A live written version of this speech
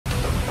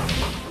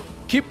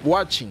Keep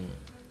watching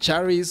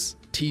Charis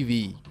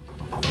TV.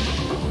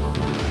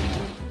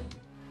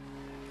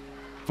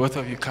 Both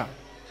of you come.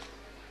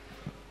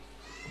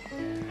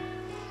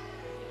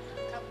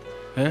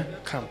 Eh?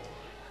 Come.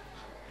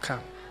 Come.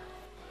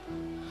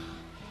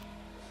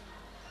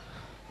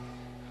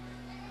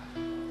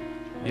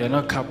 You're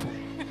not couple.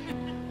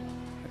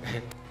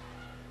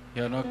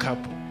 You're not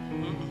couple.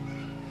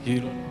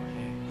 You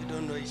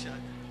don't know each other.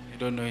 You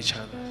don't know each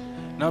other.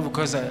 Now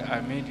because I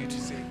made you to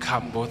say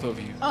come, both of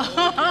you.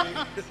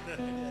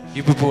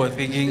 You people were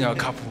thinking you're a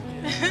couple.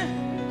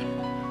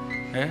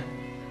 Eh?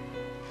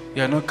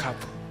 You're not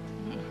couple.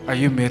 Are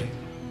you married?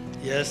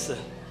 Yes, sir.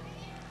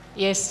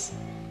 Yes.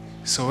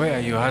 So where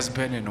are your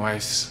husband and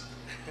wives?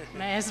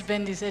 My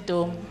husband is at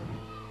home.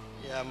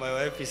 Yeah, my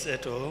wife is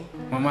at home.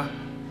 Mama,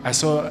 I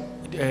saw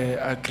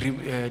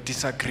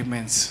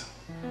disagreements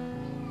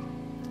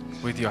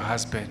with your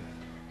husband.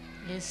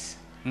 Yes.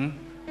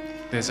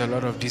 There's a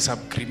lot of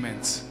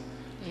disagreements.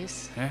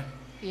 Yes. Eh?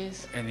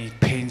 Yes. And it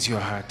pains your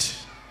heart.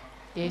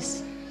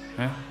 Yes.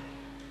 Eh?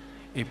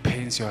 It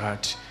pains your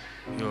heart.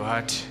 Your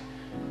heart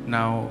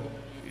now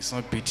is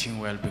not beating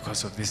well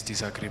because of these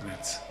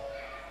disagreements.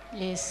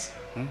 Yes.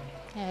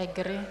 I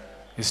agree.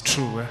 It's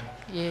true, eh?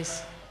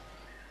 Yes.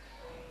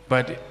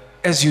 But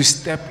as you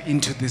step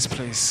into this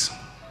place,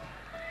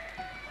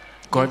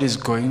 God is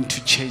going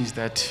to change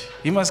that.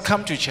 He must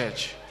come to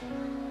church.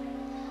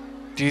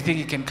 Do you think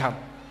he can come?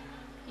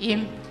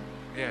 Him?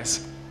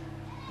 Yes.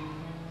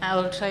 I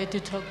will try to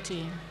talk to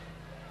him.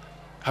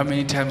 How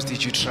many times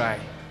did you try?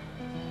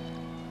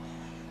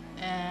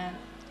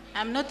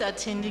 I'm not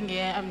attending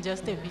here. I'm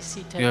just a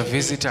visitor. You're a today.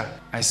 visitor.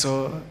 I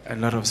saw a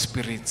lot of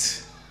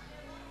spirits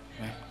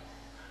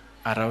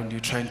around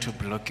you trying to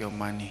block your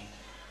money.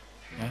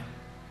 Yeah?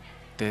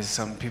 There's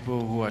some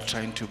people who are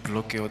trying to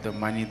block the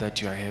money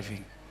that you are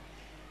having.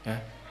 Yeah?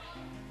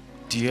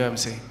 Do you hear what I'm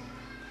saying?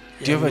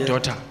 Yeah, Do you have a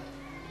daughter?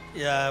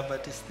 Yeah,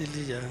 but it's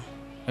still young.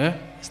 Eh?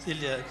 Still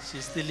young.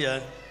 She's still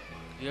young.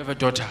 You have a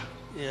daughter?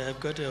 Yeah, I've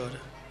got a daughter.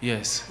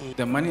 Yes.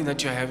 The money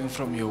that you're having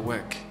from your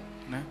work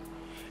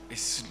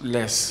is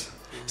less.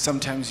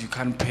 Sometimes you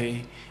can't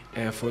pay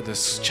for the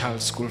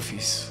child's school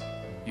fees.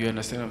 You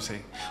understand what I'm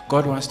saying?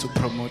 God wants to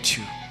promote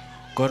you.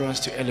 God wants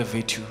to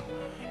elevate you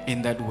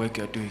in that work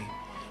you're doing.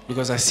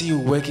 Because I see you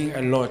working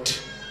a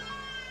lot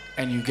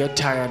and you get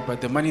tired, but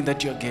the money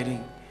that you're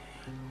getting,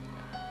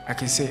 I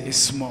can say, is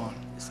small.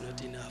 It's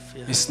not enough.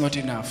 Yeah. It's not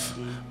enough.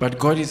 But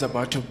God is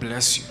about to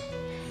bless you.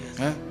 Yes.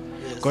 Eh?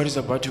 Yes. God is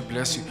about to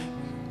bless you.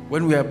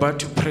 When we are about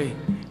to pray,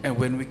 and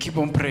when we keep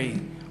on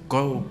praying,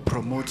 God will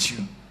promote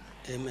you.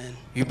 Amen.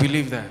 You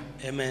believe that?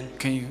 Amen.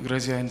 Can you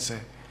raise your hand and say,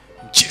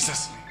 in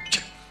Jesus' name?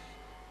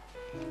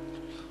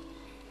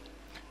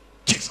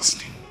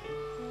 Jesus' name.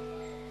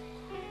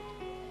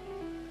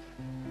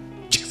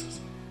 Jesus.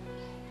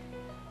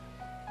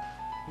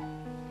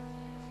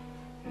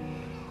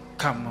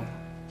 Come, Mom.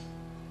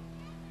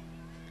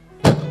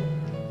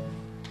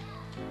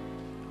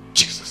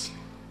 Jesus' name.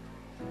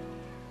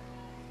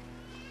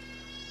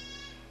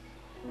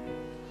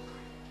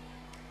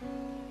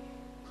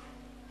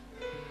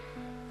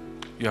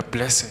 You are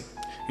blessed.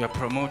 You are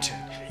promoted.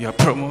 You are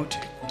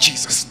promoted.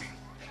 Jesus' name.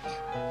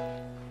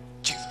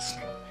 Jesus'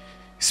 name.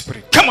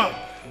 Spirit, come on.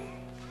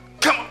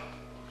 Come on.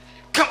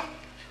 Come on.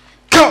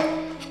 Come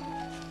on.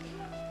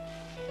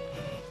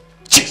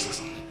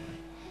 Jesus.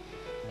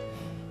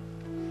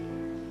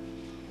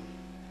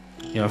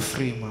 You are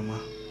free, Mama.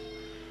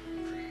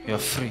 You are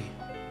free.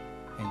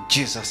 In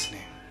Jesus'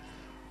 name.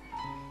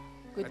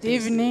 Good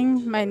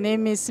evening. My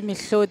name is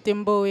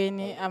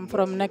𝗙𝗕𝗏𝗧𝗢𝗏𝗧𝗢𝗏. I'm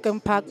from Nakhon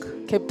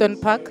Park, Captain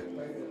Park.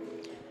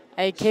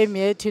 I came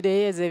here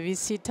today as a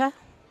visitor.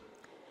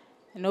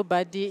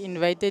 Nobody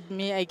invited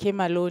me. I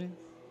came alone.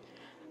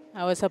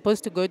 I was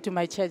supposed to go to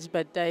my church,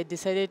 but I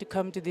decided to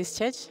come to this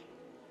church.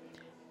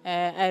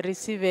 I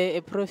received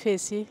a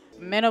prophecy.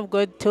 Man of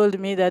God told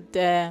me that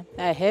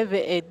I have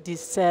a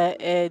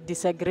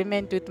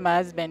disagreement with my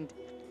husband,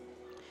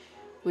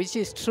 which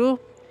is true.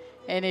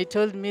 And he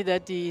told me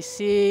that he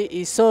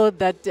saw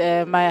that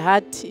my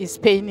heart is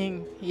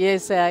paining.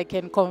 Yes, I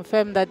can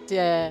confirm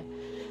that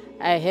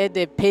I had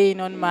a pain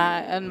on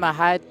my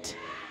heart.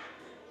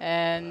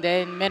 And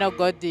then man of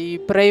God, he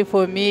prayed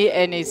for me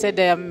and he said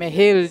I'm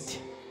healed.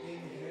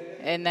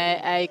 And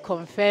I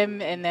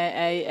confirm and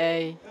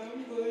I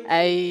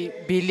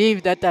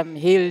believe that I'm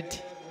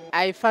healed.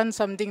 I found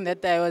something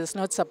that I was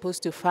not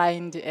supposed to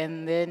find.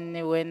 And then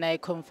when I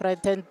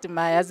confronted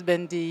my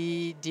husband,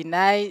 he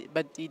denied,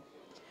 but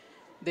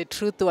the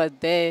truth was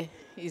there.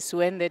 Is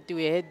when that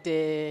we had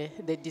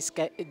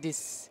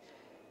this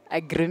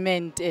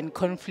agreement and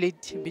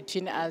conflict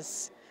between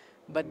us.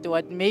 But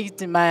what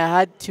makes my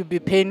heart to be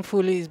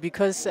painful is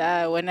because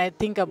when I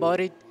think about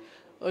it,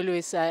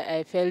 always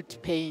I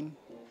felt pain.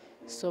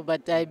 So,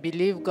 but I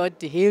believe God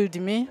healed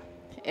me,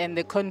 and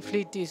the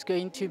conflict is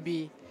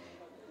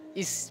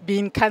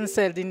being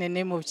cancelled in the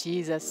name of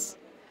Jesus.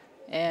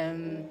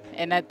 And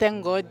I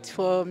thank God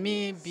for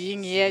me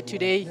being here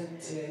today.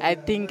 I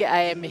think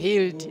I am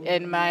healed,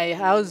 and my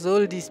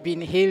household is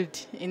being healed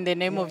in the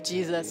name of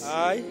Jesus.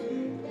 Aye.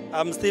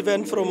 I'm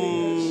Stephen from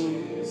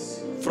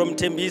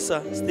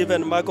Tembisa,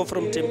 Stephen Marco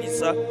from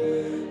Tembisa.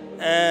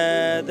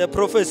 The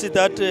prophecy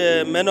that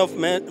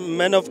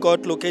man of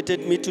God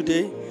located me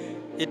today,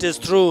 it is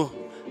true.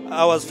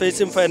 I was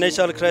facing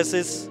financial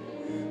crisis,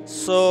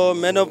 so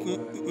man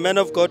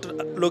of God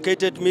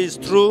located me is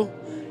true,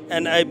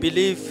 and I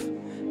believe.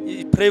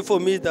 Pray for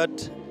me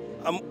that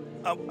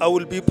I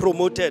will be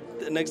promoted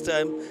the next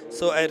time.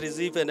 So I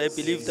receive and I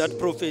believe that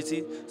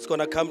prophecy is going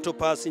to come to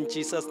pass in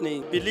Jesus'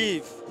 name.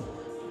 Believe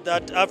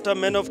that after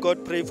men of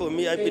God pray for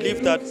me, I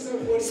believe that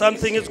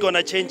something is going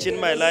to change in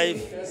my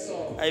life.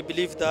 I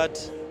believe that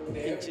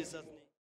in Jesus' name.